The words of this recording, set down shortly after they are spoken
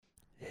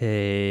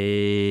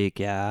Hey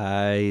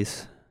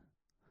guys,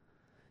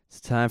 it's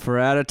time for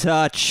Out of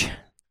Touch.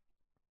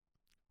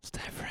 It's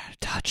time for Out of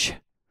Touch.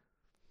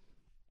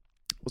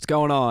 What's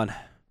going on?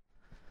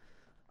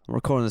 I'm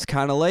recording this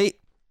kind of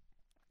late.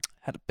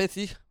 Had a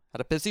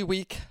busy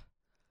week.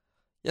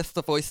 Yes,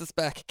 the voice is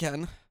back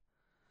again. I'm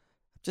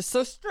just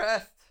so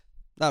stressed.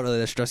 Not really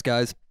that stressed,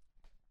 guys.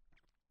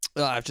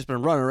 I've just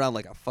been running around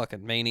like a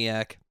fucking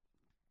maniac.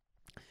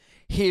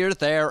 Here,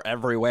 there,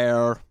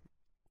 everywhere.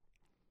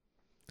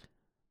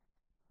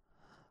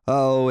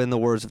 Oh, in the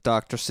words of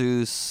Dr.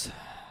 Seuss,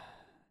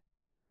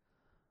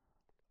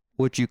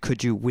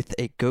 could you with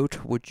a goat?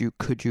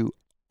 Could you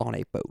on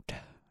a boat?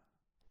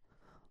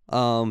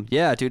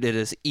 Yeah, dude, it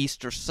is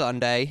Easter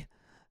Sunday.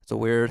 It's a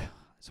weird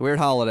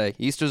holiday.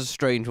 Easter's a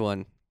strange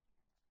one.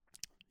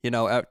 You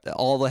know,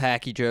 all the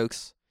hacky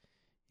jokes.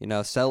 You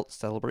know,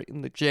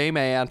 celebrating the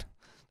J-Man,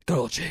 good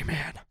old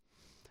J-Man,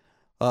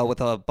 with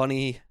a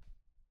bunny,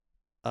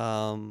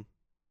 and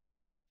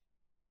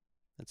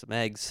some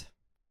eggs.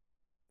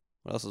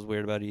 What else is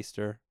weird about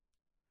Easter?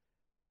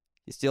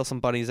 You steal some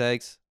bunny's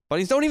eggs.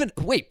 Bunnies don't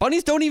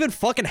even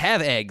fucking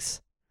have eggs.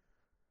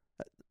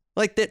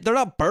 Like, they're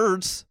not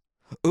birds.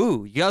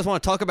 Ooh, you guys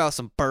want to talk about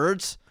some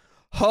birds?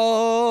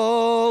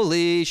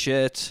 Holy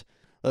shit.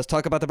 Let's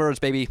talk about the birds,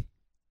 baby.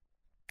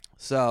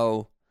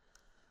 So,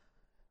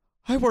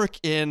 I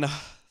work in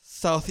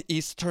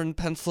southeastern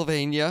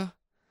Pennsylvania,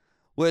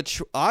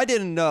 which I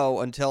didn't know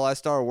until I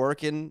started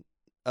working,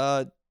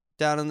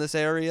 down in this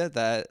area,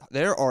 that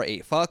there are a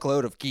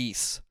fuckload of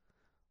geese.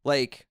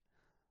 Like,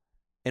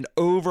 an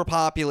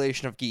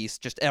overpopulation of geese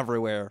just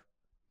everywhere.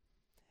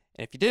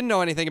 And if you didn't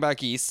know anything about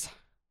geese,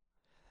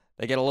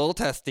 they get a little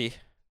testy.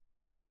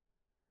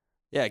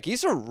 Yeah,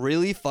 geese are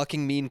really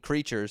fucking mean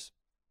creatures.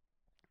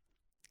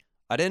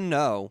 I didn't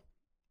know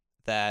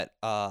that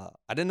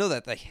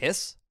they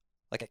hiss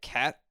like a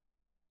cat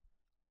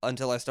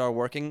until I started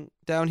working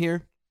down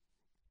here.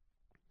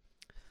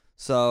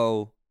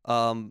 So,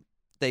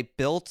 they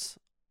built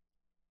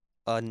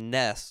a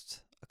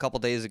nest a couple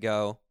days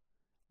ago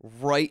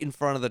right in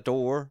front of the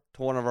door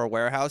to one of our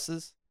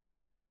warehouses.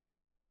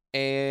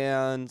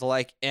 And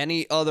like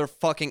any other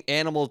fucking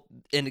animal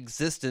in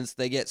existence,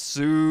 they get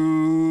super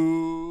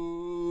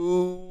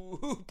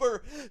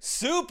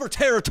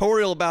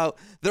territorial about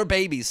their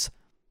babies.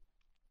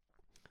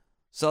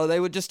 So they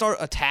would just start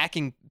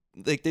attacking,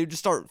 like they would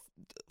just start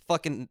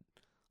fucking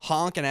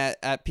honking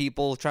at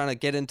people trying to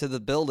get into the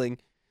building.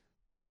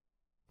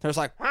 They're just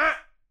like,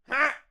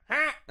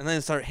 and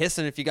then start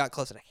hissing if you got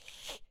close enough.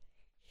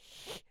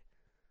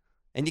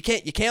 And you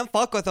can't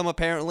fuck with them,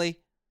 apparently.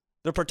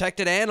 They're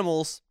protected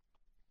animals.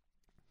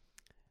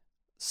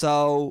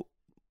 So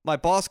my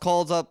boss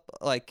calls up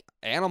like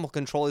animal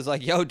control. He's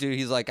like, yo, dude,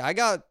 he's like, I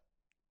got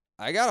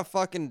a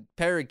fucking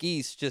pair of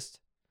geese just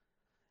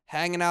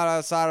hanging out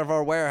outside of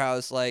our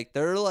warehouse. Like,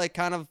 they're like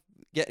kind of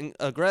getting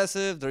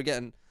aggressive.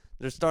 They're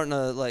starting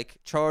to like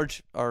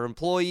charge our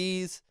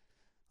employees.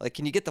 Like,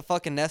 can you get the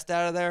fucking nest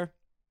out of there?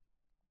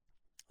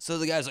 So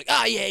the guy's like,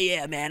 oh,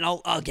 yeah, man,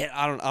 I'll get,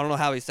 I don't know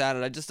how he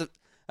sounded. I just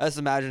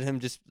imagine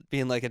him just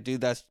being like a dude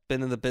that's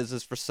been in the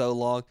business for so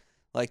long,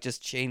 like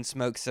just chain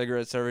smoke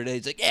cigarettes every day.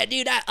 He's like, yeah,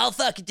 dude, I'll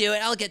fucking do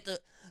it. I'll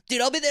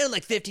be there in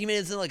like 15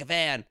 minutes in like a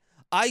van.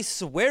 I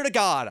swear to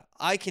God,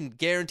 I can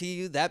guarantee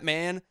you that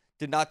man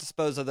did not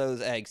dispose of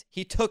those eggs.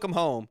 He took them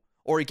home,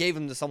 or he gave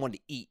them to someone to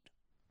eat.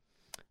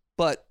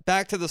 But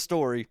back to the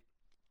story.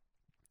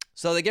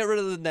 So they get rid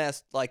of the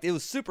nest. Like, it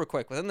was super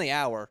quick, within the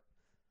hour.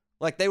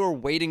 Like, they were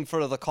waiting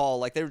for the call.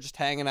 Like, they were just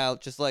hanging out,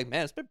 just like,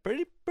 man, it's been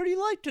pretty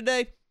light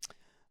today.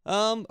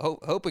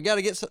 Hope we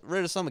gotta get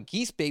rid of some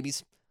geese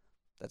babies.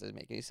 That doesn't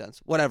make any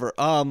sense. Whatever.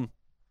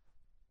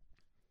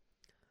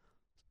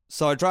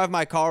 So I drive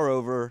my car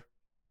over,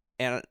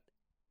 and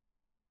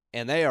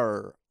they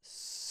are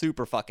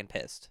super fucking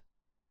pissed.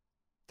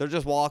 They're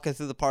just walking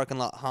through the parking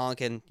lot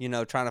honking, you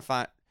know, trying to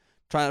find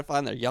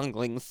their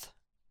younglings.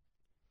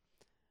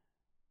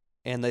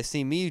 And they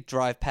see me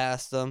drive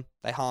past them.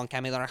 They honk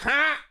at me. They're like,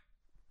 ha!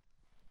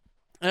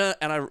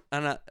 And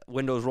I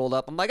windows rolled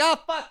up. I'm like, oh,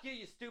 fuck you,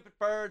 you stupid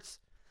birds.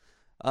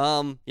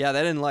 Yeah,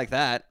 they didn't like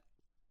that.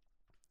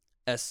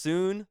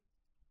 Sorry,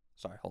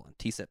 hold on,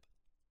 T-sip.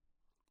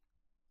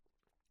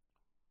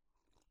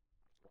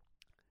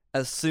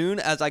 As soon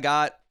as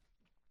I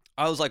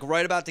was like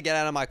right about to get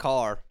out of my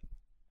car,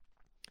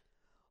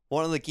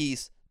 one of the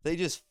geese, they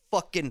just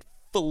fucking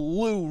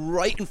flew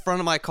right in front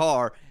of my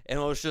car, and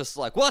it was just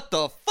like, what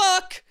the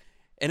fuck?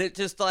 And it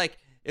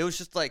was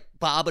just like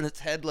bobbing its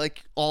head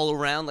like all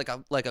around like a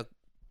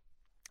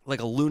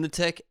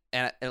lunatic,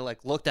 and it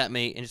like looked at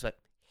me and just like,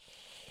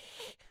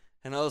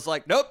 and I was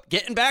like, nope,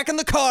 getting back in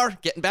the car,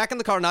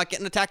 not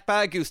getting attacked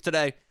by a goose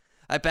today.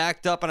 I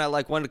backed up and I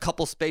like went a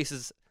couple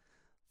spaces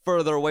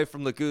further away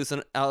from the goose,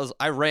 and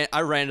I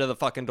ran to the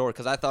fucking door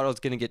because I thought I was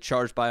gonna get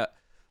charged by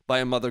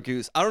a mother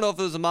goose. I don't know if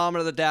it was the mom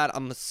or the dad.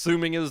 I'm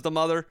assuming it was the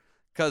mother,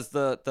 because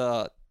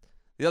the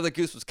other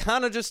goose was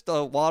kind of just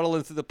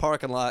waddling through the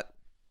parking lot.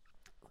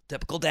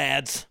 Typical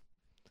dads.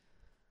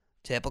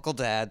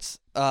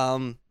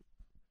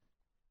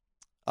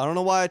 I don't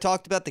know why I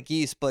talked about the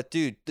geese, but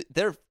dude,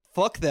 they're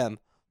fuck them.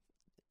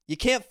 You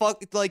can't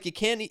fuck like you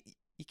can't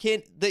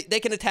they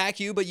can attack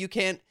you, but you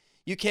can't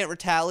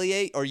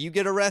retaliate, or you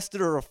get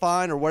arrested or a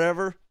fine or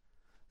whatever.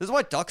 This is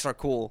why ducks are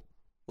cool.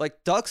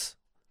 Like ducks.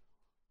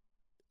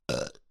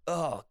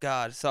 Oh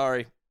God,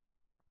 sorry.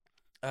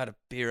 I had a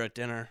beer at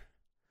dinner.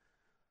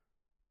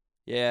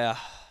 Yeah,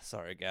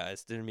 sorry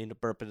guys, didn't mean to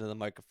burp into the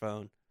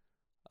microphone.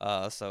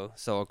 So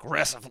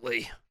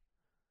aggressively.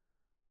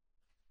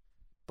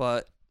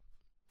 But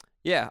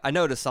yeah, I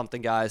noticed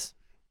something, guys.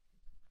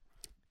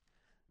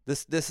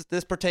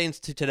 This pertains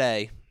to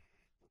today.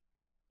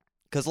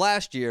 Cause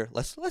last year,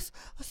 let's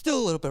do a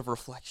little bit of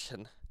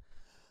reflection.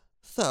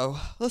 So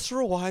let's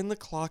rewind the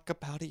clock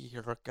about a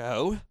year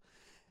ago.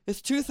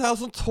 It's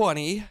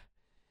 2020.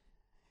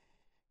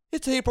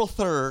 It's April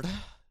 3rd.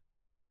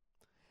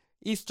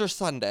 Easter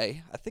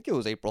Sunday. I think it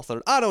was April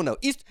 3rd. I don't know.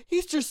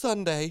 Easter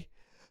Sunday,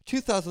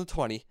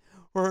 2020.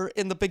 We're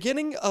in the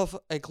beginning of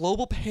a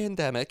global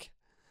pandemic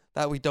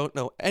that we don't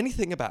know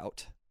anything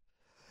about.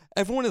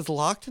 Everyone is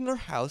locked in their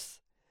house,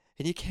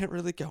 and you can't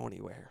really go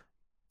anywhere.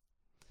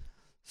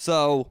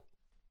 So,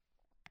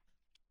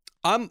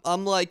 I'm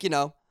like,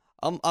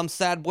 I'm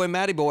sad boy,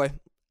 Matty boy,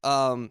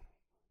 because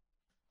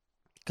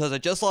I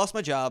just lost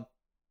my job,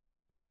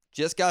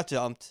 just got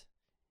dumped,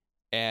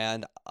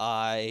 and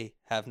I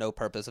have no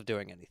purpose of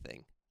doing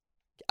anything.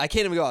 I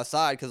can't even go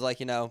outside because,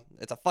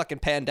 it's a fucking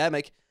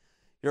pandemic.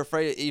 You're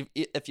afraid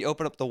if you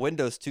open up the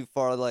windows too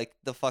far,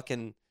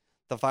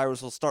 the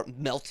virus will start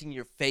melting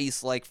your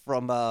face, like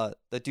from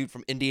the dude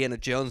from Indiana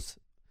Jones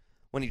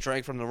when he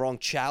drank from the wrong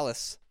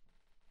chalice.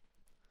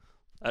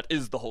 That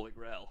is the Holy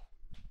Grail.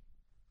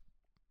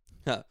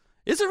 Huh.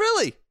 Is it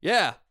really?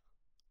 Yeah.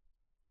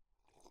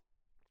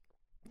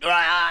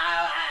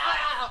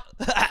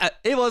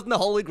 It wasn't the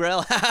Holy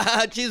Grail.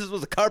 Jesus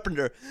was a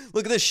carpenter.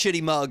 Look at this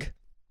shitty mug.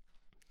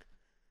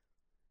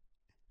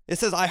 It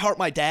says, "I heart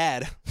my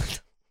dad."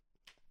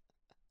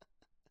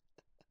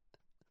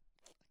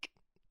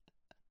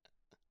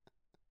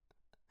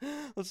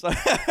 I'm sorry.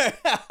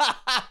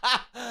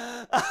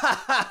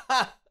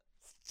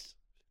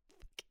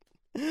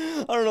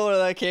 I don't know where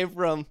that came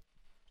from.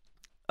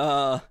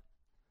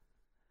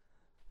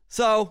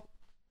 So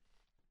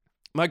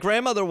my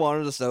grandmother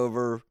wanted us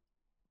over,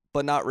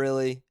 but not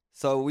really.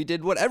 So we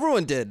did what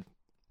everyone did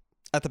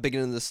at the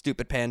beginning of this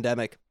stupid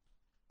pandemic.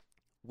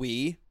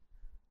 We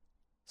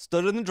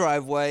stood in the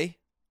driveway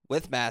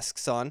with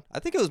masks on. I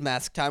think it was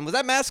mask time. Was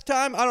that mask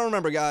time? I don't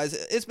remember, guys.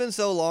 It's been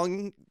so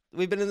long.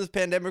 We've been in this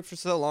pandemic for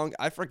so long.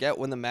 I forget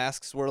when the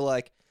masks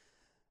were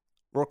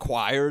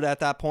required at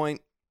that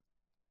point.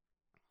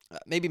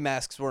 Maybe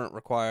masks weren't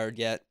required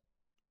yet.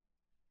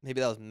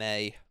 Maybe that was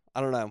May.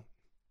 I don't know.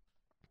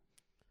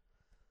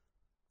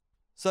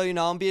 So,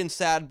 I'm being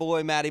sad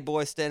boy, Matty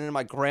boy, standing in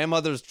my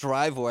grandmother's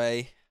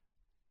driveway.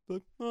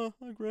 Like, oh,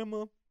 hi,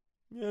 Grandma.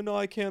 Yeah, no,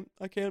 I can't.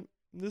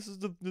 This is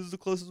the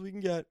closest we can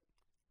get.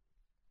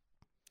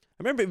 I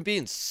remember it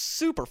being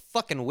super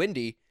fucking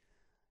windy,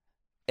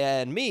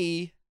 and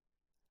me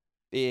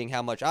being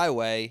how much I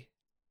weigh,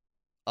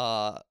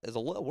 is a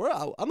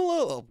little. I'm a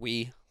little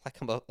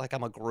like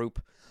I'm a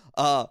group.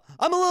 I'm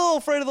a little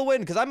afraid of the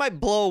wind because I might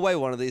blow away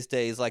one of these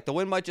days. Like the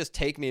wind might just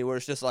take me where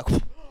it's just like.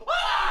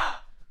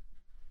 Ah!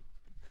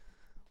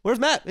 Where's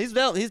Matt? He's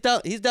down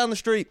the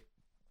street.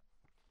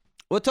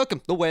 What took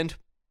him? The wind.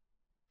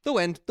 The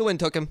wind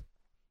took him.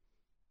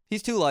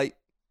 He's too light.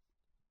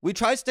 We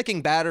tried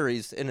sticking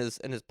batteries in his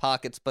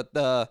pockets, but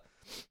the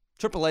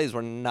AAAs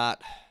were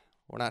not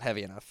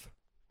heavy enough.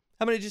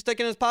 How many did you stick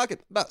in his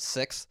pocket? About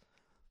 6.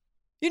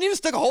 You need to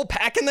stick a whole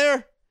pack in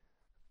there?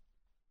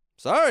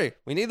 Sorry,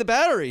 we need the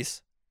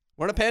batteries.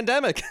 We're in a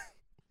pandemic.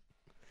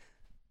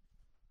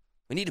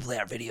 We need to play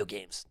our video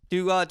games.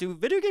 Do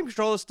video game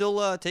controllers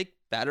still take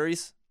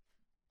batteries?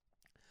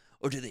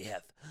 Or do they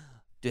have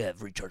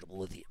rechargeable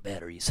lithium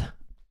batteries?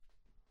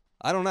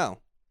 I don't know.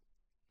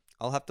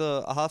 I'll have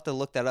to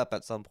look that up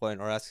at some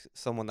point or ask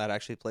someone that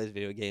actually plays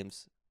video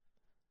games.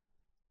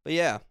 But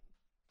yeah.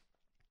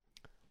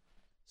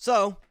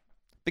 So,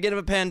 beginning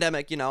of a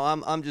pandemic,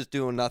 I'm just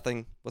doing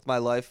nothing with my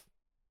life.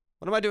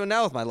 What am I doing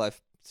now with my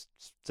life?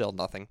 Still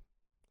nothing.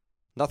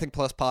 Nothing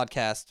plus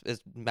podcast is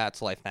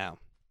Matt's life now.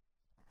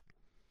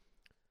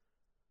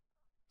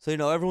 So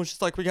everyone's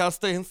just like, we gotta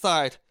stay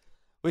inside.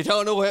 We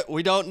don't know it.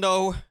 We don't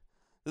know.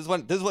 This is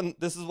when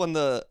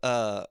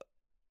the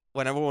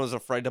when everyone was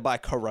afraid to buy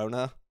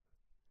Corona.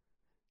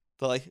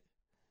 So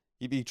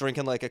you'd be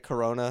drinking a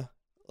Corona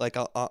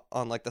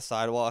on the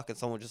sidewalk, and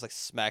someone would just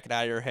smack it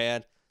out of your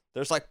hand.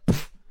 They're just like,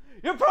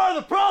 you're part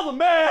of the problem,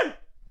 man.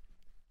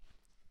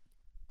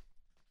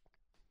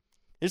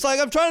 It's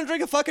like, I'm trying to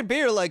drink a fucking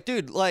beer.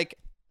 Dude,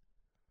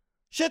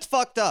 shit's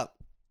fucked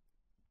up.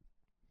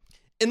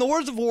 In the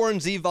words of Warren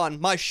Zevon,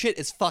 my shit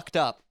is fucked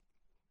up.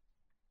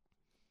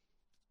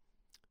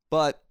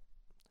 But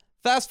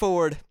fast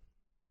forward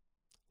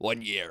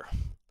 1 year.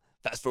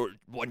 Fast forward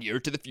 1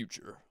 year to the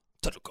future.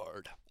 Title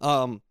card.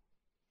 I'm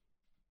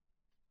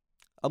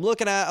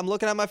looking at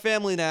my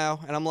family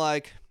now, and I'm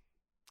like,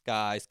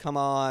 guys, come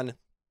on.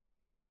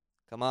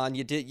 Come on,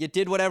 you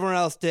did what everyone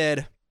else did.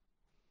 And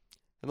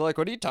they're like,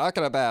 what are you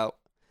talking about?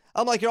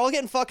 I'm like, you're all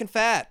getting fucking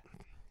fat.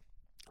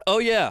 Oh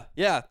yeah.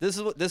 This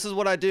is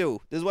what I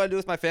do. This is what I do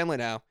with my family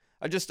now.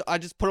 I just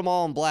put them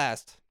all on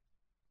blast.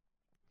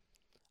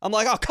 I'm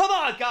like, oh, come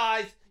on,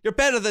 guys. You're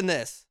better than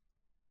this.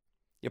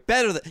 You're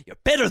better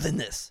than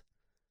this.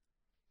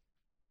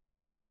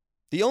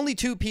 The only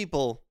two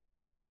people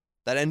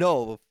that I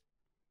know of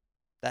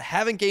that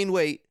haven't gained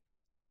weight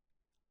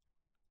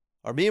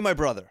are me and my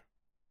brother.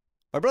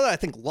 My brother, I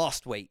think,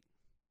 lost weight.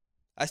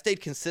 I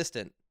stayed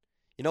consistent.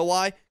 You know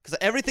why? Because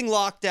everything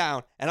locked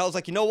down, and I was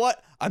like, you know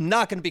what? I'm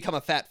not going to become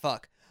a fat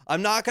fuck.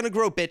 I'm not going to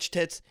grow bitch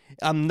tits.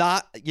 I'm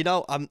not going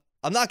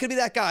to be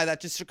that guy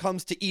that just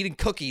succumbs to eating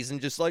cookies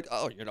and just like,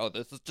 oh,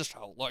 this is just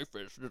how life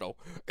is,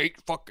 8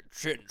 fucking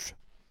shins.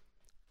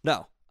 No.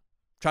 I'm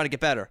trying to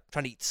get better. I'm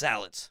trying to eat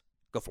salads.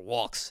 Go for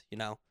walks,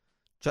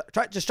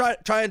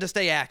 trying to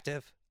stay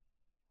active.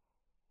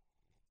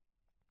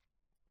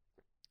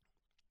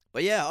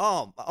 But yeah,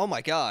 oh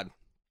my God.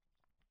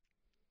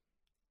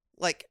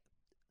 Like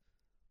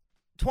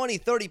 20,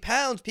 30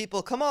 pounds,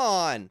 people, come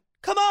on.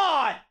 Come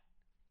on!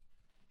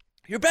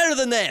 You're better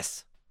than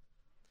this.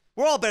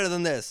 We're all better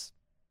than this.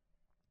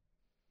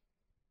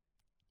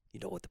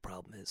 You know what the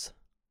problem is?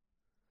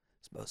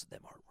 Most of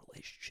them aren't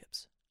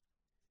relationships.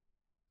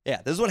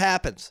 Yeah, this is what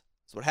happens.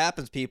 This is what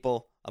happens,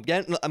 people. I'm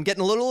getting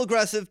a little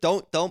aggressive.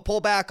 Don't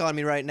pull back on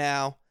me right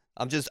now.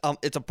 It's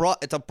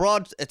broad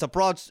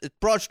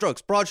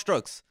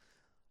strokes.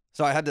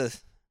 So I had to,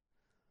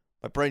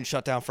 my brain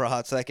shut down for a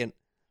hot second.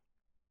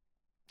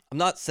 I'm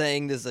not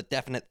saying this is a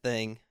definite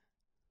thing.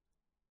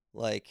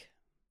 Like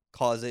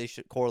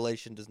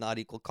correlation does not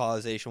equal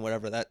causation,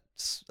 whatever that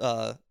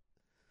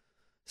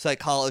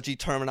psychology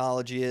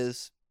terminology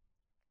is.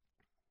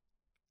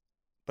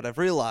 But I've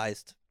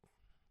realized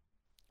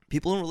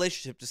people in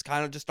relationships just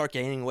kind of start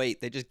gaining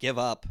weight. They just give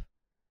up.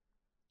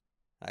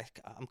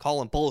 I'm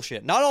calling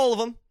bullshit. Not all of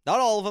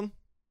them.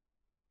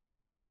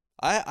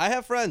 I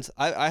have friends.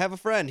 I have a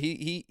friend.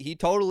 He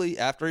totally,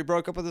 after he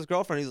broke up with his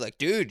girlfriend, he's like,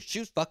 dude, she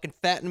was fucking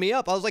fattening me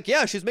up. I was like,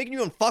 yeah, she's making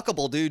you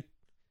unfuckable, dude.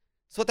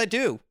 That's what they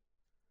do.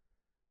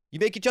 You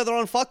make each other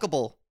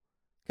unfuckable.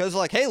 Because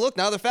like, hey, look,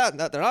 now they're fat.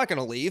 They're not going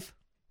to leave.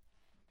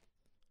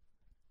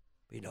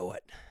 But you know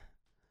what?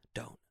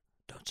 Don't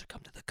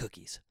succumb to the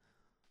cookies.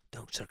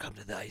 Don't succumb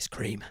to the ice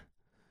cream.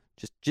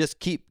 Just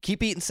keep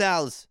eating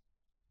salads.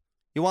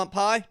 You want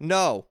pie?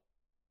 No.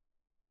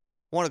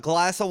 Want a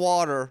glass of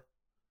water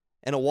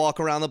and a walk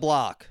around the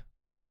block.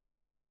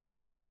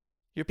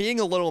 You're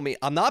being a little mean.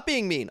 I'm not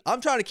being mean. I'm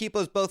trying to keep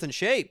us both in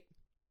shape.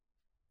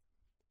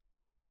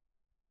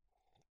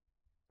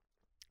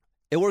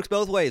 It works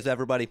both ways,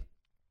 everybody.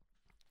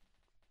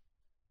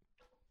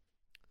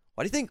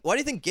 Why do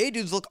you think gay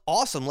dudes look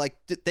awesome? Like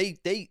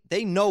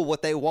they know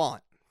what they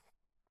want.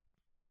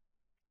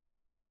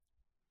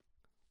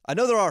 I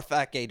know there are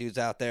fat gay dudes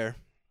out there.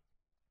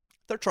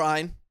 They're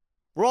trying.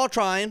 We're all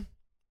trying.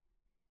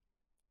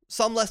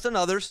 Some less than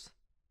others.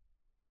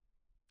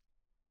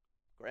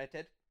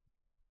 Granted.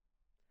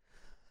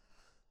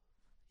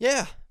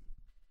 Yeah.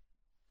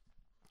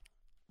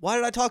 Why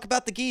did I talk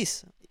about the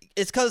geese?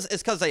 It's cause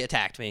they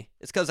attacked me.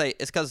 It's cause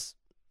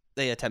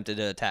they attempted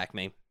to attack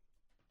me.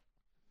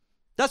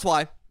 That's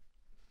why.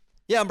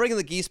 Yeah, I'm bringing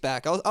the geese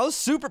back. I was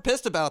super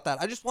pissed about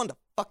that. I just wanted to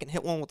fucking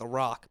hit one with a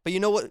rock. But you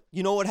know what?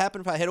 You know what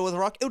happened if I hit it with a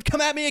rock? It would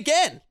come at me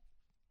again.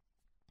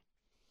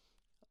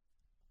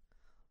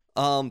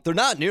 They're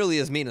not nearly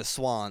as mean as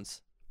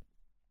swans.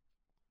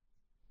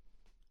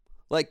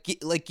 Like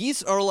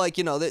geese are like,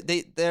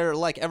 they're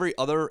like every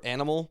other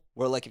animal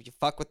where like if you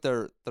fuck with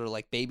their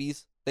like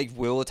babies, they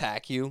will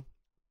attack you.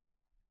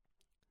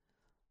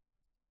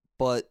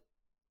 But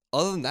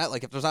other than that,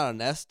 like if there's not a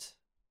nest,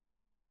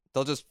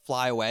 they'll just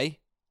fly away.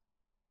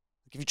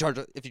 Like if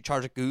you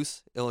charge a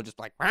goose, it'll just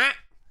like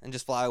and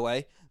just fly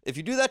away. If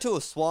you do that to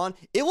a swan,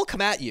 it will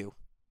come at you.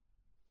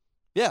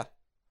 Yeah.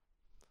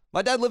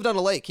 My dad lived on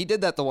a lake. He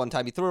did that the one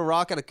time. He threw a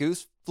rock at a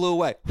goose, flew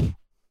away.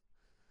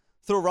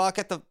 Threw a rock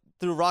at the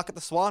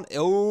swan.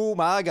 Oh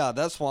my God,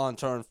 that swan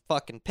turned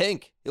fucking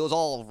pink. It was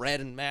all red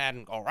and mad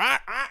and go rah,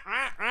 rah,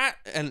 rah, rah,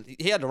 and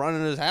he had to run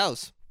in his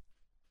house.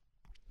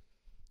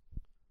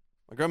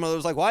 My grandmother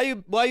was like, "Why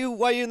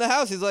you in the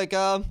house?" He's like,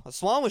 "A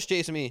swan was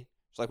chasing me."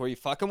 She's like, "Were you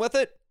fucking with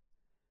it?"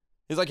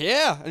 He's like,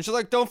 "Yeah," and she's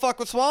like, "Don't fuck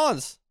with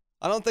swans."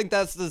 I don't think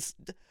that's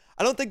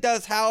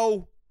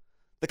how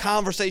the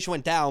conversation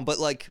went down, but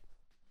like,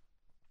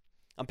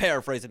 I'm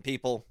paraphrasing,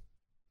 people.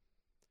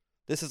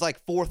 This is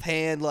like fourth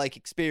hand like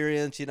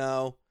experience,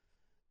 The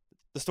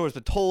story's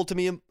been told to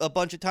me a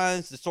bunch of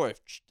times. The story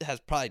has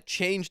probably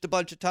changed a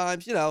bunch of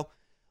times.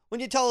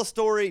 When you tell a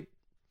story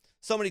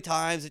so many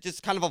times, it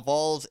just kind of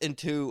evolves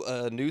into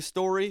a new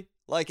story.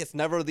 Like it's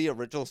never the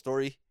original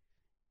story.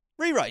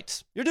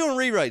 Rewrites. You're doing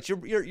rewrites.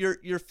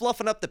 You're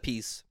fluffing up the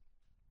piece.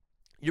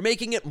 You're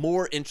making it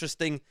more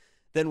interesting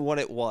than what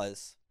it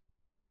was.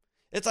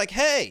 It's like,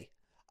 hey,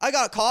 I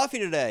got coffee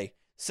today.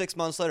 6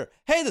 months later,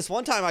 hey, this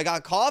one time I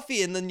got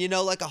coffee and then,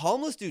 like a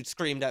homeless dude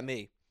screamed at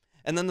me.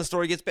 And then the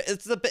story gets,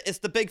 it's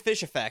the big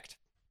fish effect.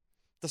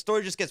 The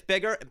story just gets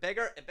bigger and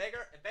bigger and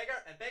bigger and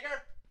bigger and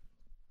bigger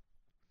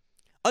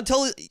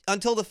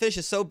until the fish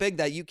is so big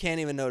that you can't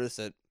even notice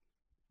it.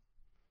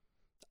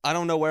 I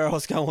don't know where I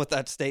was going with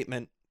that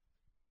statement.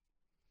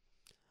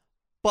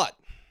 But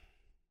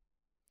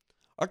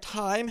our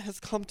time has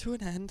come to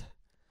an end.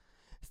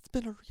 It's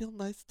been a real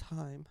nice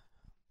time.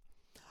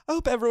 I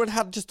hope everyone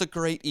had just a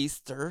great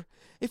Easter.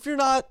 If you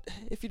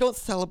don't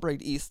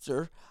celebrate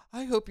Easter,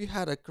 I hope you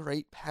had a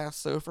great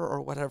Passover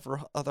or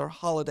whatever other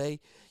holiday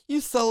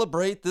you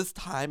celebrate this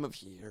time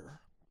of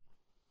year.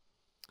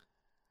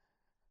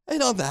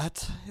 And on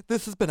that,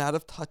 this has been Out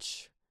of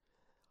Touch.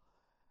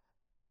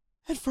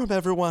 And from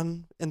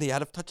everyone in the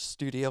Out of Touch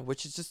studio,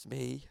 which is just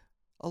me,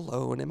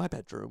 alone in my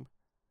bedroom,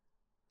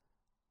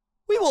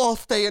 we will all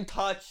stay in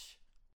touch.